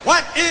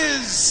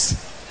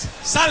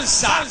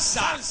salsa.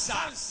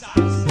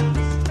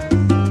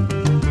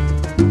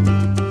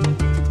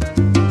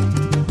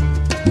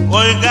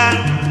 Oigan,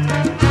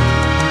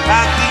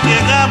 aquí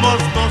llegamos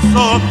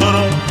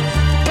nosotros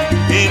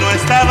y no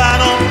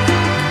estábamos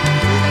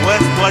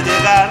supuestos a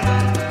llegar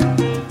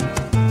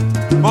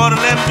por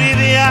la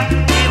envidia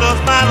y los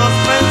malos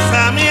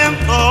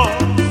pensamientos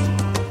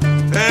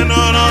que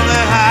no nos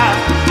dejan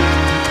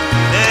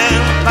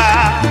en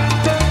paz.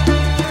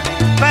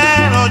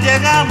 Pero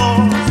llegamos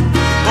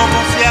como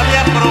se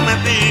había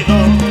prometido,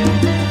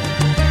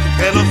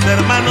 que los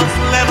hermanos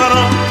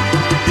Lebron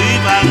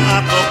iban a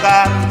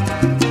tocar,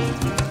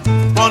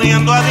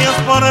 poniendo a Dios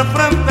por el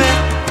frente.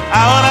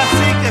 Ahora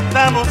sí que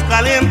estamos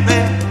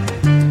calientes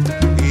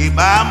y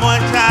vamos a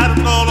echar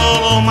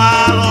todo lo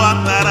malo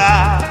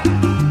atrás.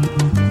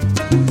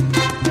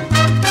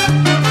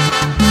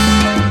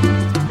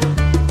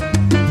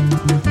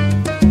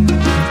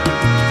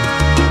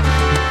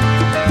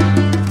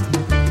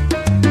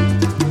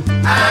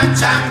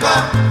 Chango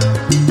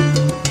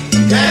y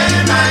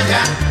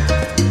Yemaya,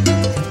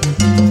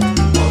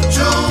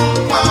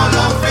 Ochungo,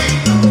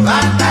 Lofino,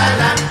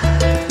 Batalán.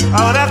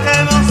 Ahora que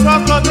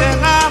nosotros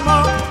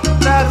llegamos,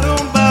 la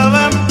rumba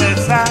va a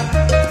empezar.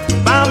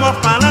 Vamos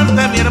para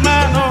adelante, mi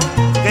hermano,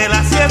 que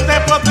las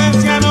 7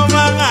 potencias nos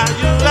van a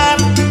ayudar.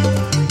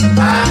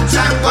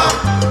 Chango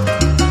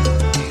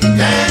y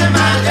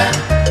Yemaya,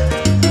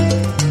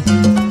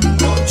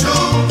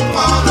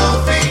 Ochungo,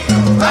 Lofino,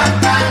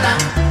 Batalán.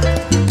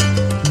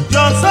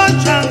 Yo soy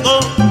Chango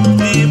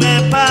y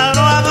me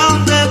paro a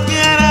donde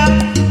quiera,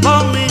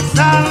 con mi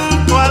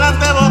santo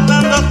adelante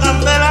botando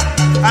candela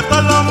a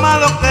todos los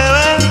malos que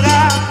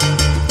venga.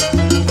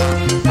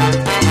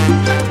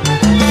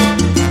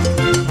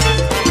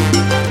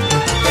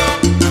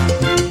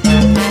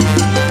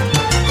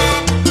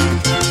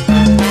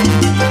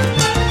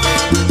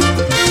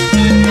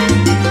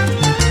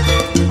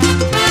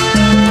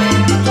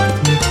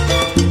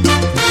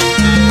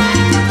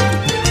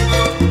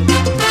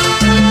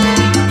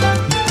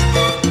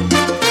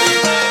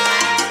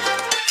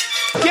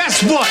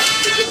 Guess what?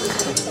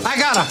 I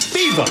got a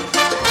fever.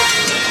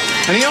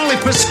 And the only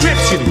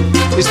prescription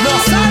is more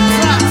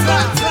salsa.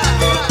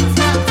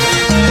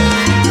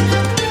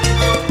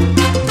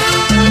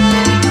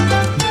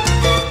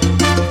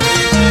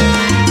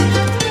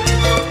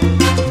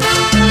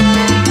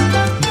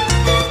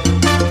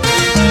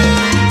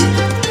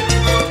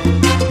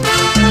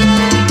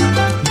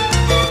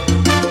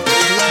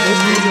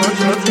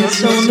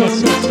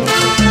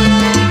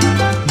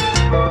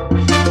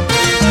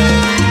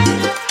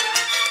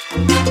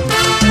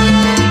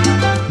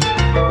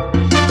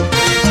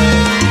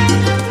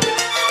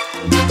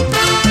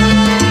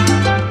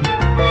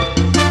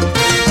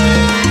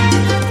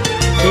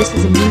 This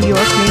is a New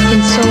York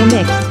Rican soul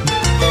mix.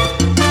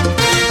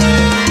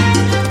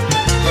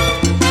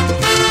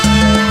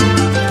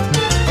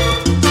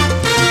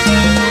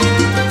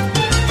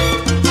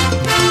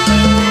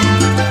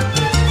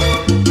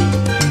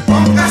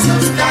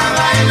 Pónganos a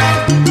bailar,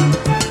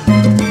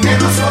 que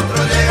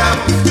nosotros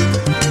llegamos.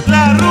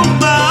 La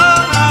rumba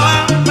ahora va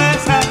a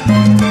empezar,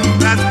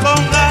 las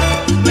congas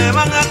le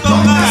van a tocar a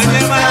Pónganos a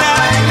llevar.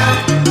 bailar,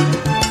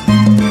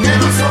 que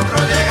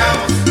nosotros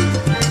llegamos.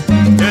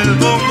 El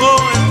bongo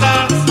está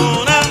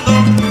sonando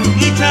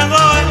y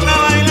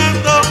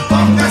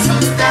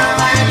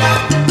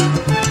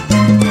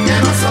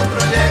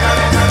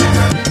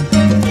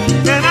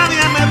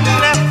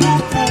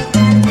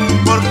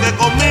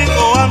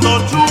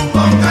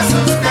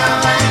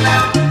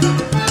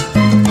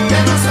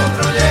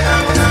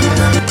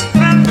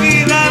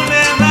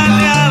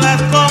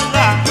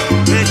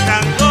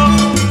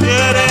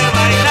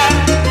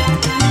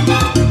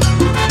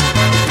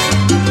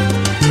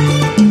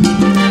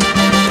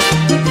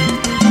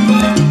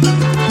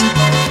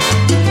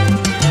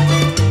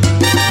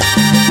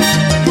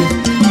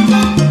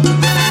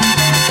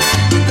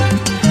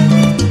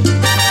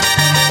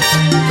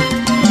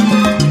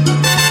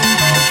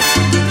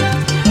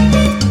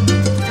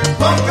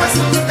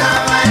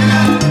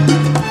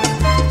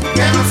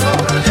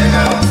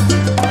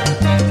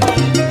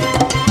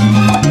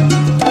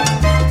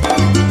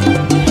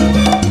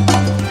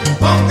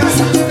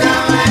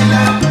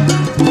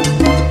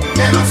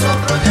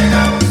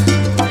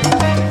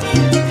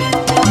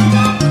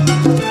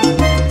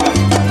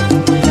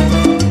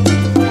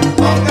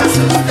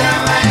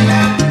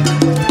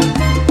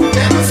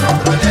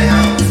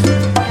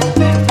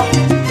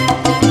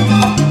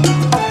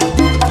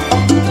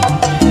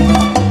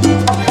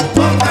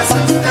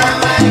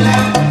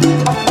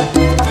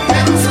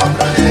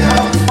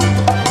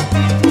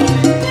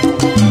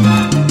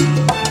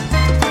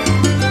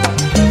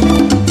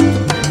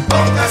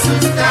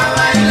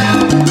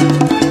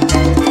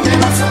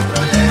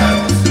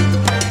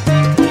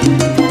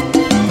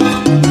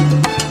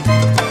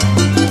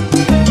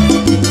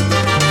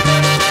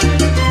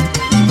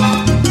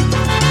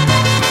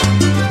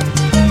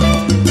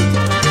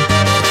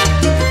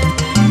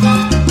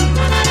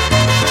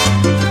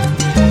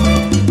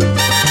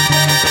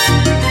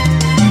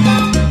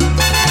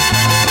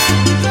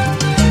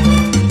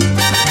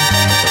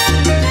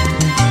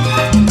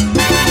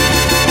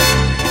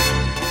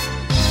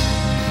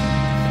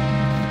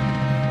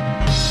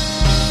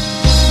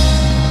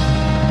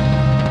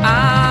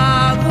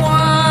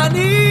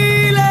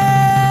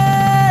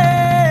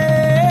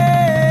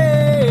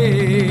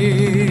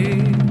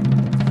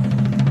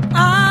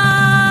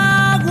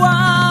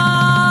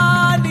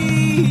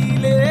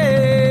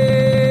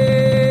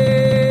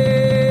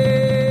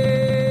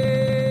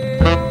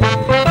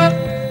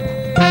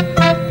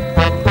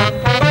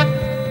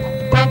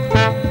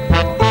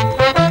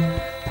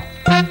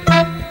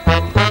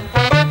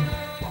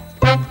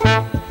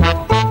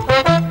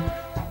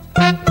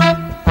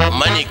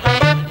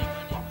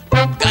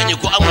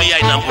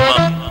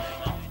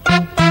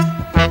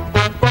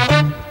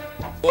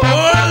Si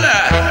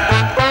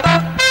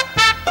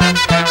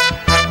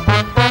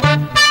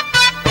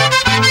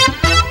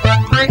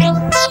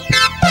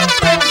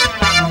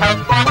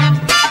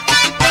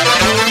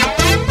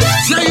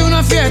hay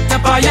una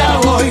fiesta, pa' allá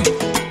voy.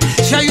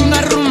 Si hay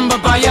una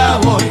rumba, pa' allá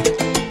voy.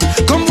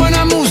 Con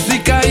buena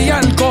música y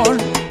alcohol.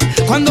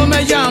 Cuando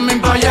me llamen,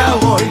 pa' allá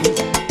voy.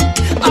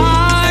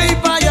 Ay,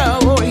 pa' allá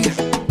voy.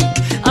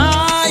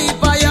 Ay,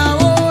 pa' allá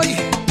voy.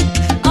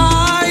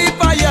 Ay,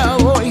 pa' allá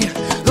voy.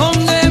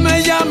 Donde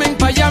me llamen,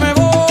 pa' allá me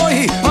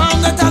voy. ¿Pa'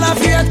 dónde está la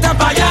fiesta?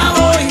 Pa' allá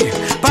voy.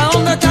 ¿Pa'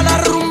 dónde está la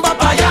rumba?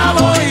 Pa' allá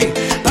voy.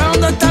 ¿Pa'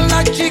 dónde están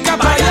las chicas?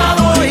 Pa' allá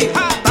voy.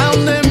 ¿Pa'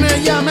 dónde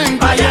me llamen?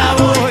 Pa' allá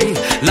voy.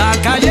 La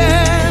calle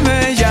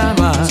me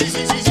llama.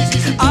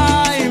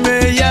 Ay,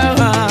 me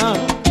llama.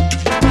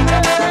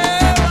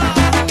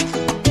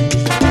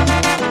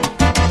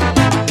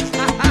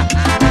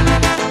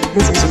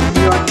 This is a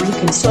New York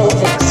Rican Soul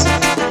Mix.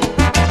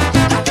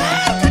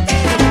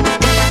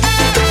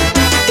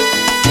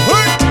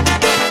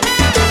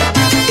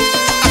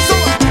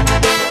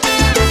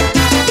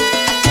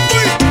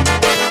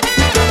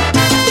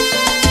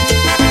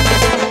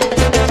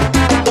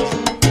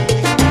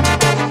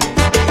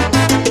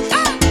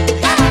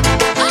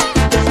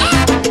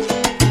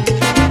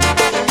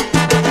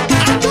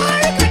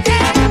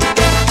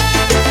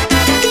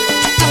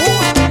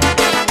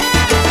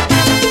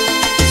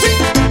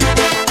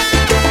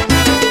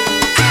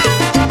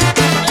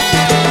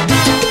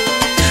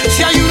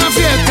 Si hay una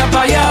fiesta,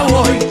 pa' allá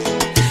voy.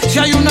 Si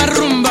hay una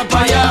rumba,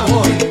 pa' allá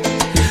voy.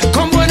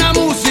 Con buena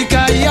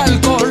música y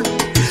alcohol.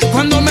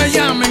 Cuando me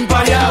llamen,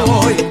 pa' allá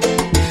voy.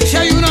 Si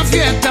hay una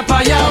fiesta, pa'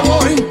 allá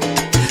voy.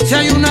 Si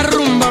hay una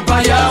rumba, pa'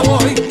 allá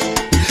voy.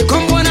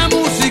 Con buena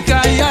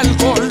música y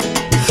alcohol.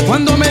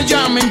 Cuando me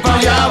llamen, pa'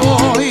 allá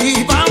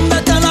voy. ¿Pa' dónde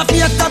está la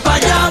fiesta? Pa'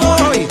 allá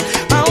voy.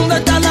 ¿Pa' dónde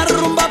está la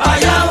rumba? Pa'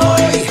 allá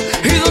voy.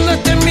 ¿Y dónde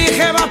está mi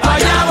jeva? Pa'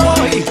 allá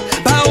voy.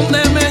 ¿Pa' dónde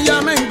me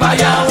llamen? Pa'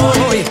 allá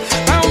voy.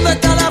 ¿Pa' dónde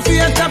está la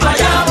fiesta? Pa'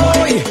 allá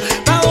voy.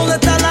 ¿Pa' dónde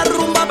está la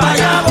rumba? Pa'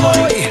 allá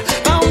voy.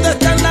 ¿Pa' dónde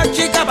están las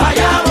chicas? Pa'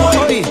 allá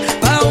voy.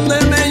 ¿Pa' dónde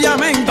me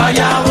llamen? Pa'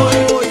 allá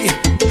voy.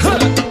 ¡Ja!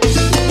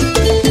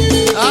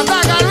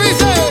 ¡Ataca,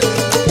 Luises!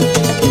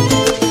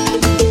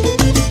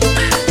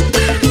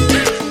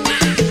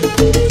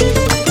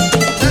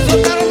 Se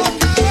soltaron los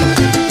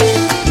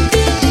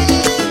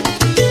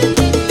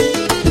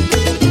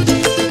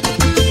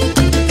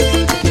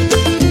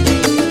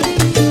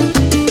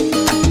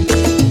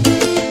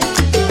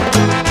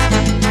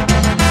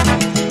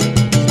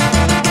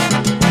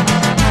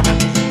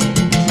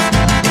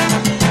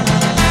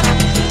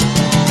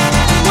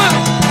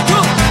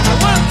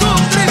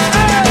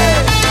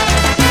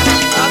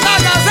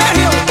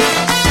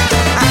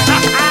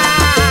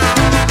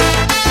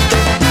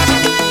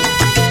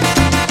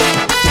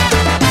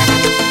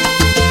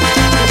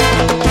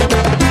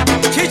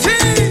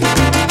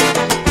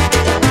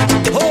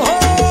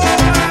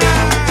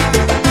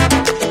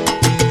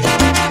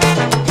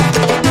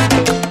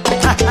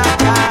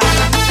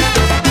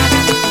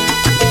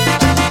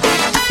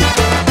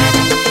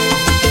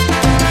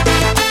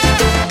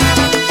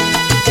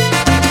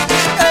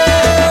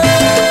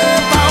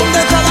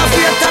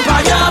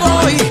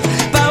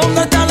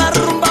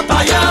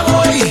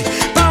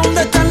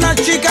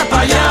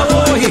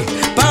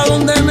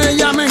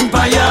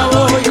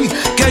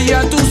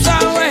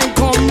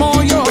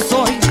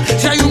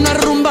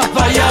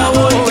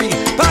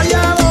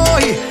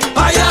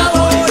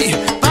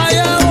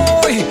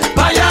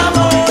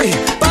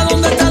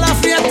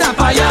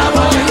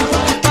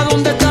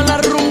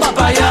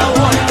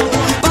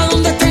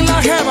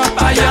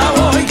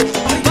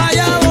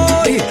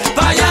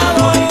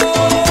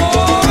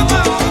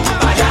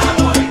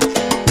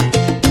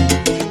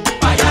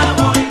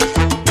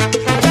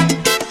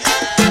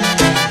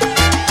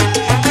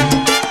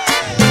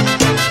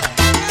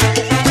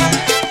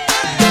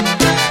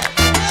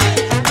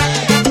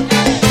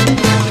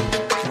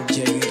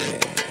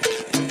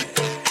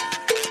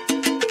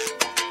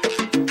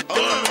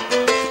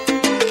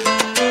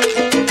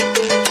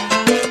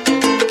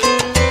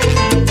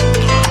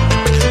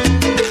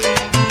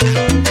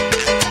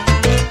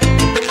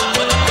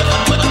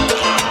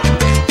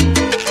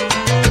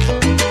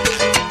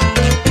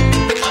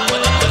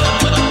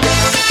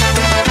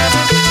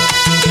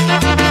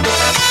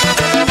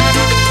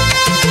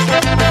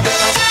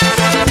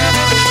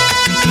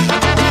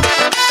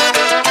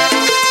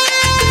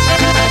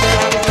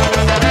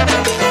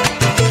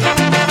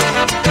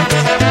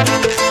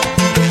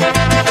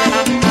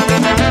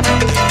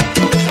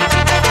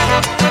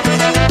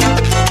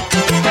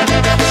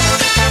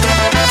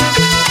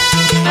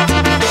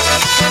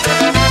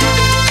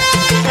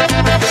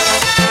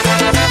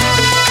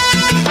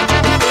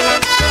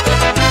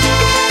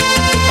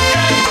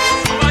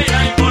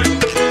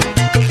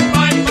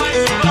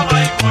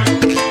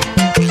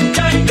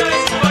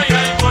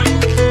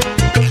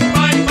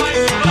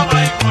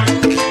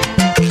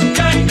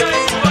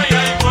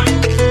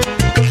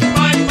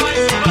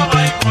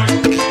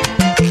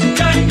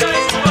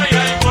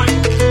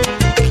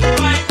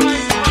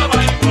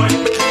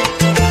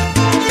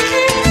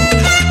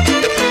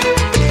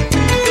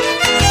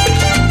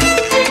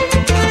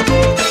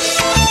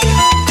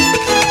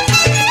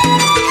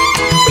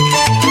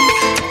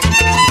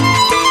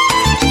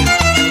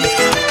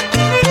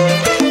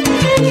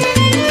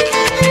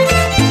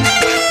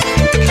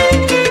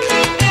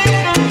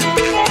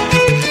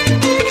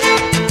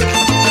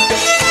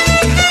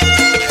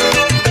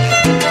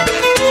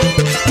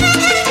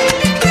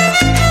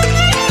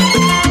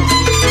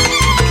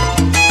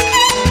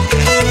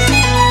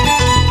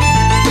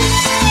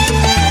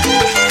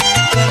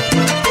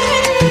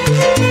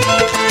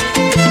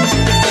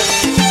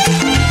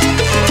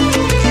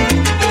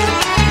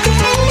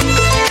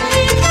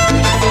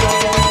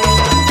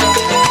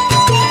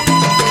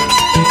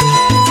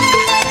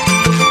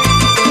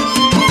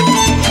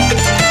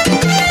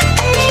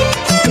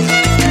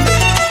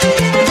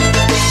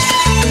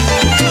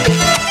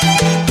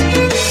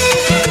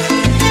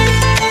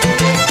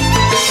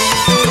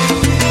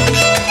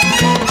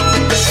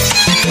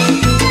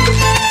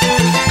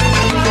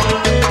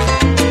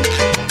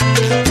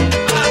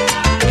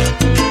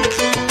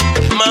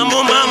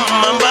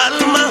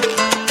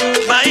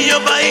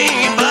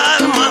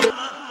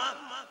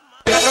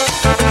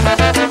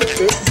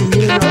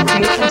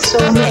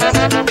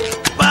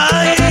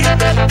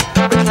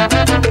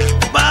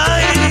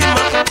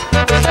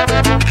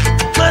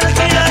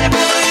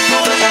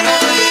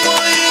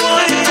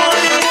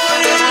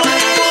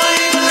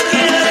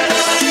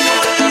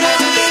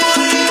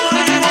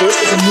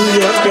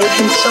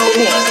Soul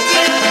Mix.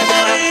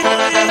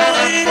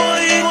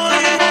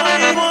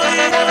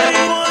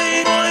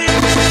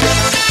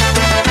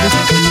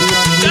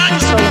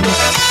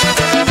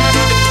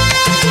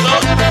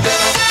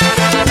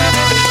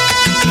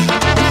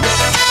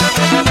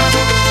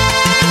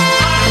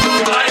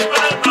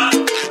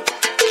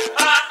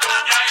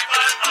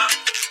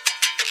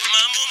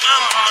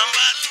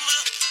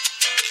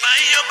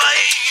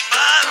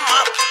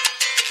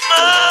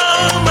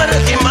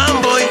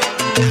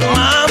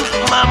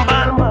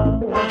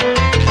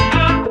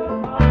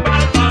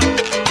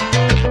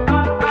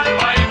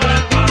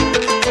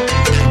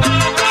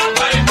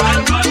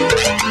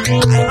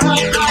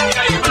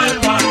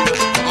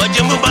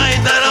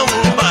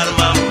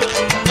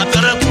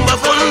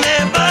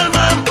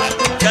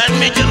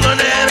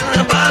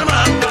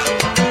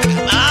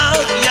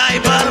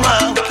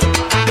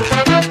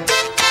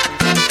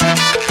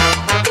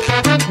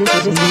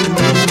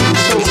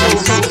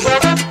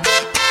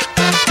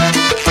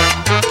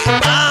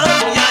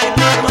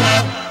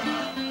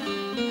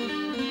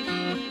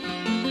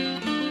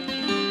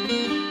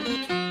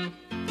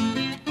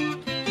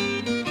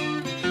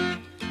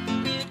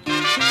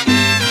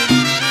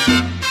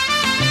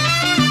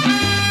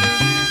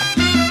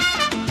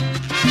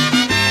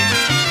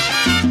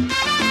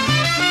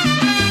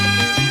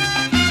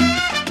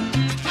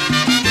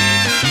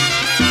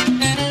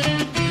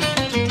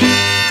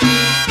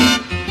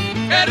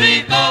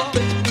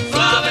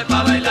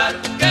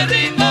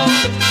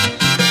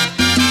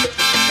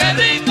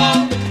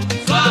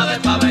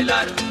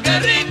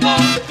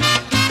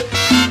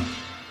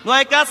 No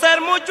hay que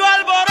hacer mucho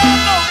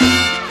alboroto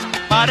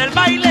para el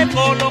baile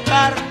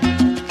colocar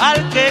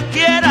al que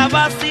quiera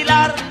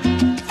vacilar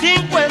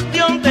sin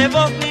cuestión de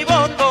voz ni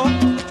voto.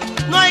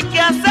 No hay que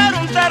hacer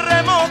un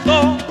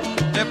terremoto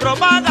de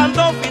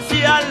propaganda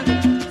oficial.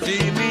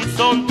 Si mi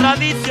son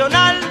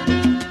tradicional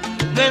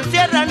no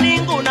encierra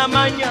ninguna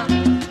maña,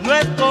 no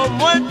es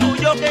como el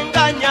tuyo que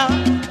engaña,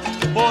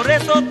 por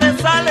eso te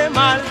sale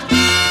mal.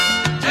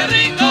 Qué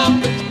rico,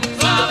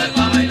 suave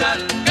para bailar,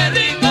 qué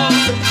rico.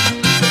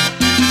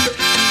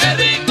 Qué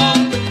rico,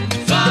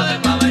 suave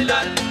para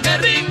bailar, qué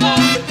rico.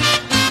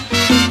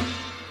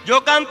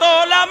 Yo canto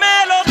la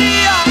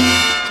melodía,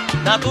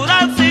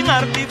 natural sin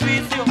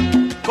artificio,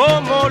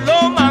 como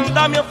lo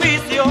manda mi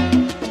oficio,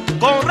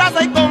 con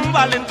raza y con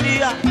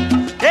valentía.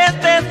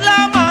 Esta es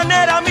la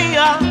manera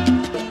mía,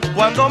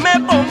 cuando me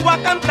pongo a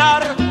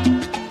cantar,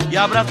 y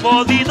habrás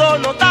podido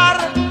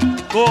notar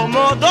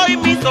cómo doy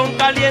mi son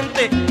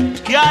caliente,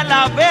 que a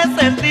la vez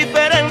es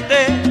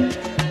diferente,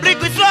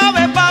 rico y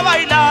suave para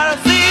bailar,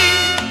 sí.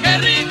 Qué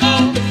rico,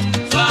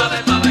 suave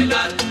para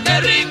bailar,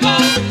 qué rico.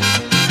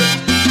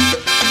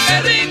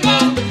 Qué rico,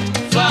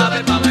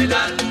 suave para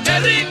bailar, qué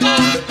rico.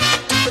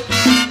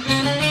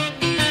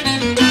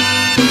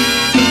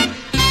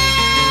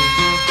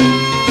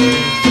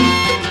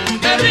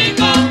 Qué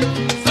rico,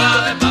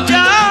 suave para bailar.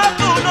 Ya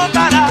tú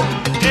notarás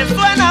que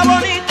suena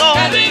bonito.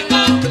 Qué rico,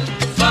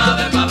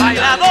 suave para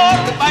bailar.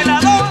 Bailador,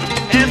 bailador,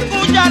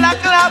 escucha la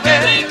clave. Qué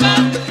rico,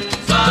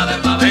 suave.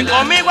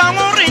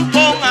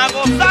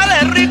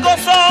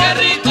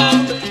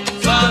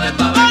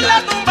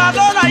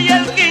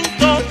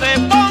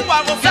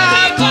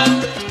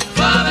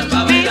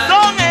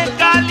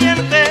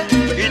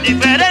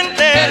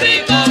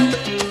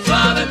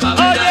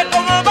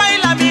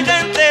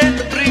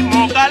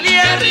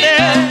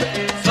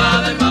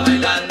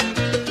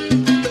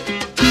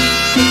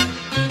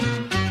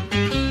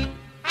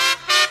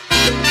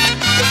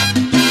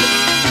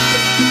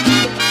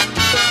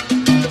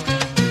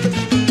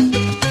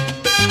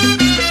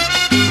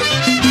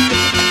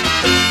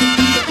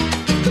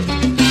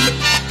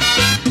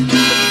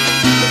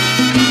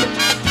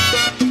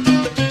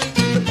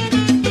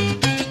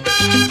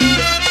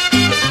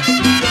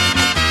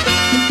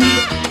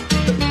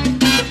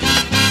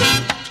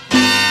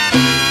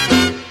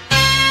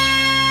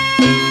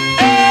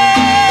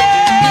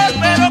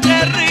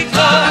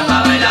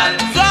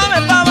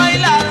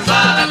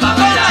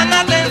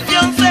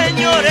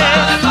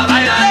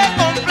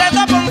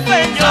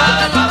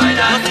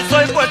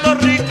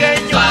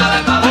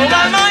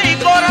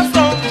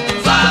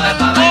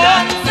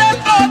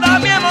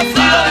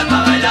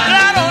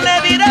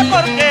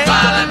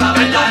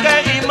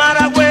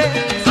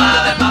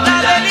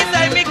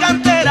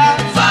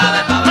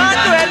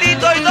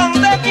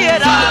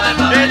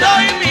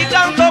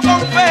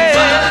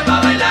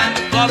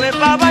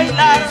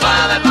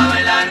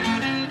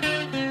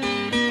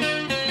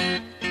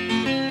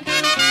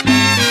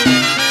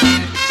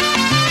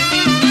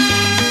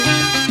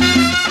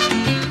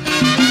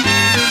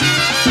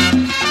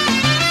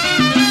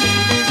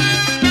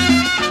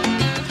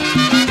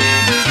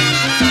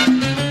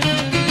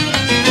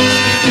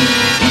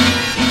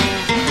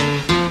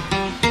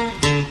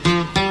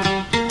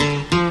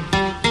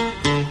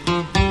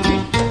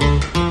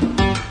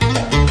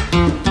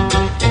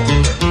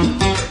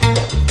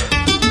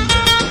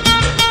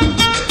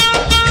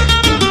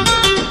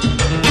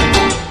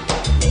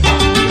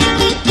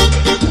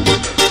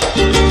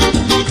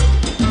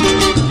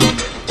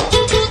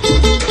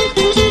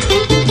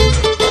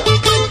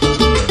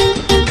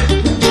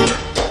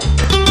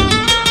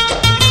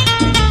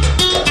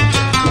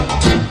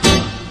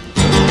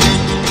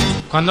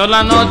 Cuando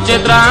la noche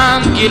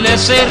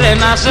tranquilece y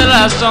renace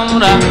la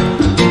sombra,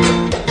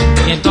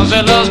 y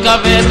entonces los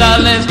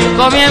cafetales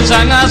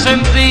comienzan a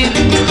sentir.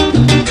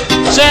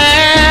 Se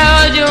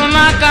oye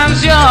una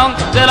canción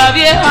de la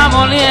vieja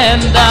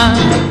molienda,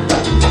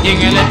 y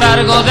en el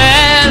letargo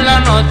de la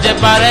noche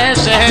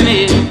parece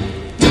venir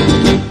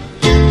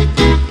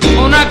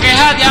una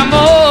queja de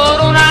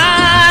amor,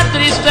 una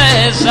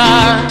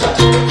tristeza,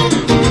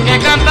 que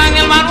cantan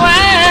el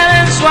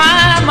Manuel en su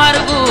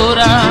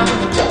amargura,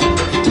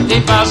 y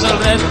pasa el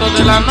resto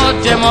de la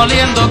noche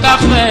moliendo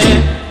café.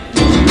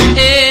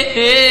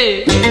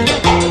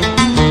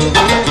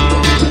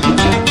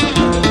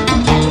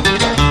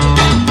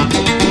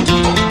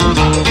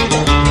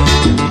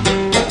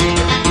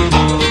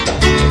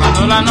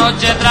 Cuando la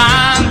noche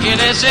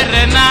tranquilece y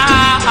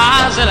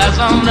renace la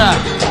sombra,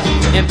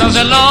 y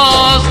entonces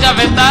los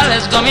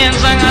cafetales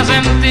comienzan a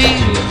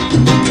sentir.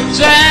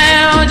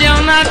 Se oye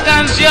una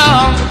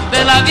canción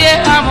de la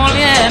vieja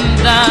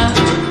molienda,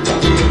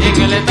 y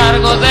en el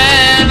letargo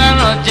de la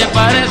noche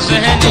parece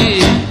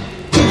venir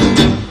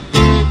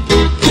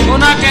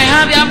una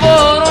queja de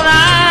amor,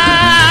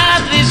 una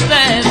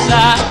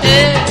tristeza,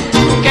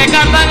 que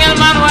cantan el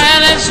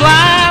Manuel en su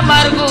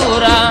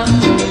amargura,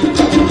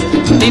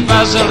 y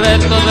pasa el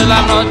resto de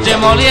la noche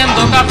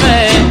moliendo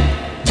café.